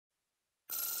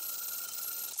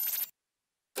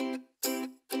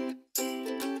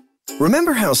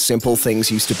Remember how simple things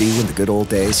used to be in the good old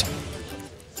days?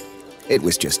 It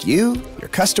was just you, your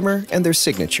customer, and their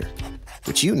signature,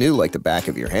 which you knew like the back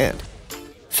of your hand.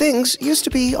 Things used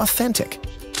to be authentic.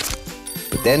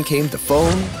 But then came the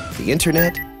phone, the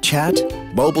internet, chat,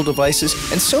 mobile devices,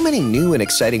 and so many new and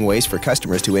exciting ways for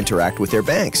customers to interact with their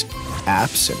banks.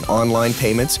 Apps and online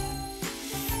payments,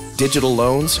 digital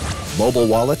loans, mobile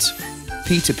wallets,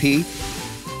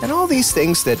 P2P, and all these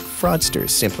things that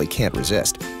fraudsters simply can't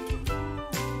resist.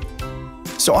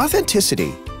 So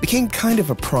authenticity became kind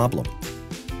of a problem.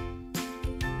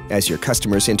 As your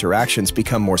customers' interactions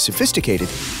become more sophisticated,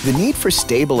 the need for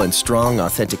stable and strong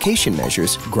authentication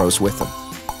measures grows with them.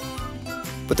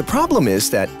 But the problem is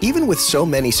that even with so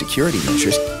many security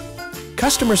measures,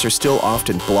 customers are still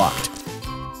often blocked,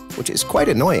 which is quite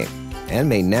annoying and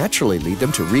may naturally lead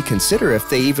them to reconsider if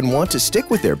they even want to stick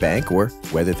with their bank or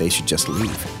whether they should just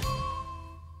leave.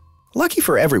 Lucky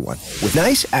for everyone, with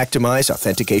nice Actimize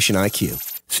Authentication-IQ,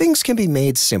 things can be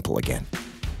made simple again.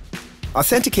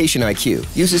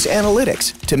 Authentication-IQ uses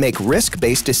analytics to make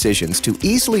risk-based decisions to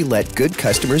easily let good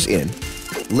customers in,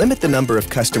 limit the number of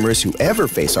customers who ever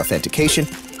face authentication,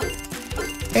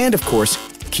 and of course,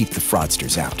 keep the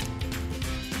fraudsters out.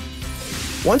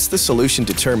 Once the solution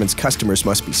determines customers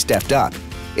must be stepped up,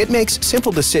 it makes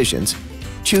simple decisions,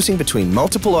 choosing between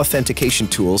multiple authentication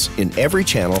tools in every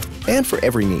channel and for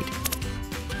every need.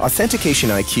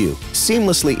 Authentication-IQ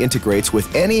seamlessly integrates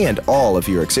with any and all of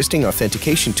your existing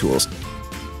authentication tools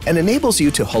and enables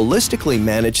you to holistically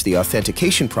manage the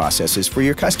authentication processes for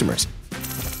your customers.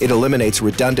 It eliminates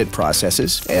redundant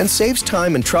processes and saves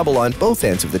time and trouble on both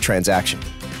ends of the transaction.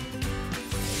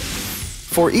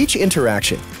 For each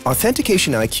interaction,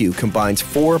 Authentication-IQ combines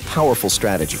 4 powerful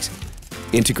strategies: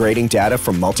 integrating data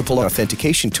from multiple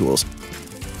authentication tools,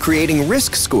 creating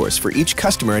risk scores for each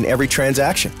customer in every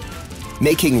transaction,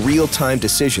 making real-time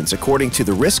decisions according to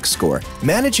the risk score,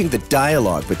 managing the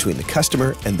dialogue between the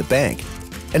customer and the bank,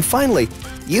 and finally,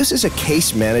 uses a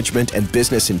case management and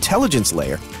business intelligence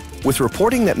layer with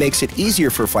reporting that makes it easier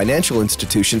for financial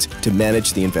institutions to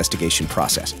manage the investigation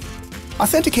process.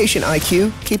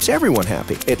 Authentication-IQ keeps everyone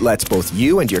happy. It lets both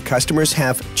you and your customers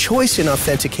have choice in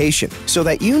authentication so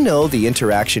that you know the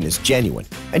interaction is genuine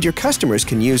and your customers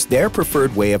can use their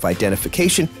preferred way of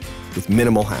identification with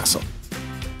minimal hassle.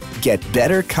 Get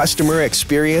better customer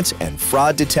experience and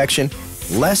fraud detection,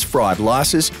 less fraud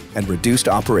losses, and reduced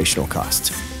operational costs.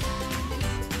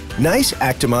 Nice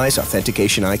Actimize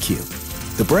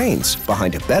Authentication-IQ, the brains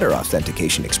behind a better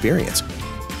authentication experience.